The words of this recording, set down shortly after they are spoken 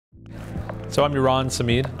So I'm Yaron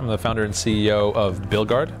Samid. I'm the founder and CEO of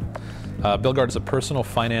BillGuard. BillGuard is a personal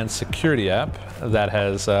finance security app that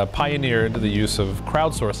has pioneered the use of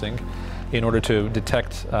crowdsourcing in order to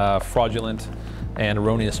detect fraudulent and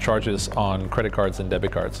erroneous charges on credit cards and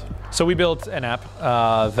debit cards. So we built an app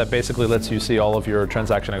that basically lets you see all of your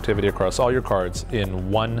transaction activity across all your cards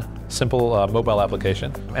in one simple mobile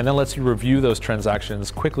application, and then lets you review those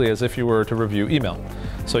transactions quickly as if you were to review email.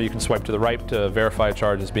 So you can swipe to the right to verify a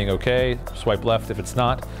charge as being okay, swipe left if it's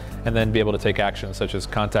not, and then be able to take action such as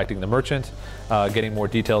contacting the merchant, getting more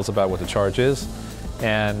details about what the charge is,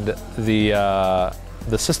 and the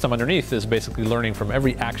system underneath is basically learning from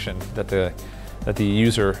every action that the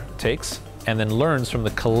user takes, and then learns from the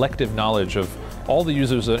collective knowledge of all the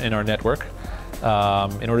users in our network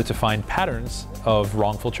in order to find patterns of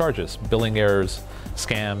wrongful charges, billing errors,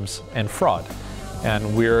 scams, and fraud.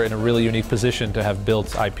 And we're in a really unique position to have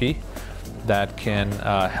built IP that can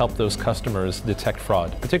help those customers detect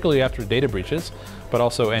fraud, particularly after data breaches, but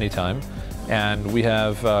also anytime. And we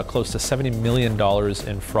have close to $70 million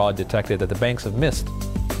in fraud detected that the banks have missed.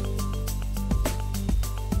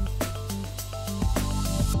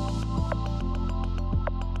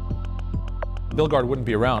 BillGuard wouldn't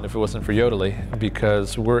be around if it wasn't for Yodlee,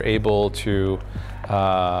 because we're able to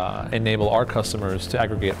enable our customers to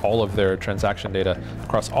aggregate all of their transaction data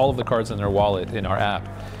across all of the cards in their wallet in our app.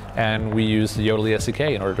 And we use the Yodlee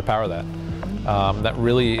SDK in order to power that. That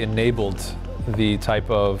really enabled the type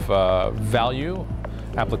of value,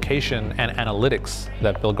 application, and analytics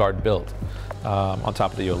that BillGuard built on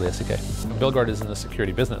top of the Yodlee SDK. BillGuard is in the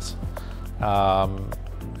security business.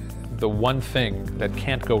 The one thing that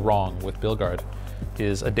can't go wrong with BillGuard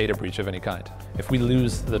is a data breach of any kind. If we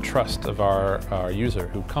lose the trust of our user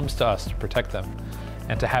who comes to us to protect them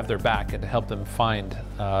and to have their back and to help them find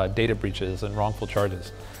data breaches and wrongful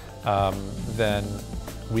charges, then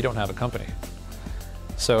we don't have a company.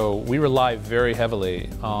 So we rely very heavily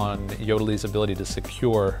on Yodlee's ability to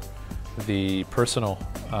secure the personal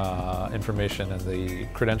information and the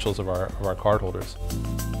credentials of our cardholders.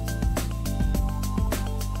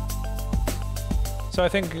 So I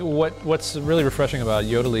think what's really refreshing about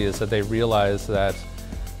Yodlee is that they realize that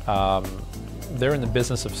they're in the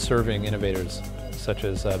business of serving innovators such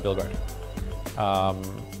as BillGuard.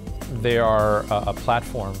 They are a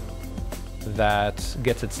platform that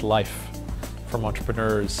gets its life from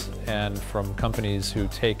entrepreneurs and from companies who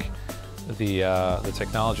take the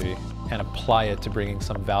technology and apply it to bringing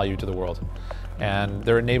some value to the world. And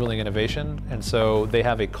they're enabling innovation, and so they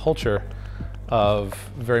have a culture of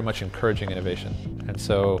very much encouraging innovation. And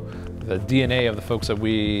so the DNA of the folks that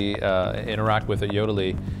we interact with at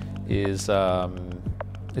Yodlee is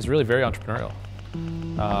really very entrepreneurial.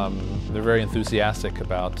 They're very enthusiastic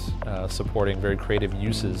about supporting very creative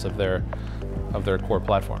uses of their core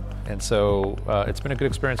platform. And so it's been a good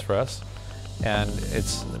experience for us, and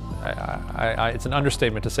it's an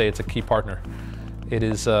understatement to say it's a key partner. It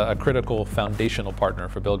is a critical foundational partner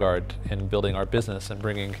for BillGuard in building our business and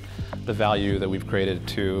bringing the value that we've created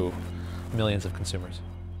to millions of consumers.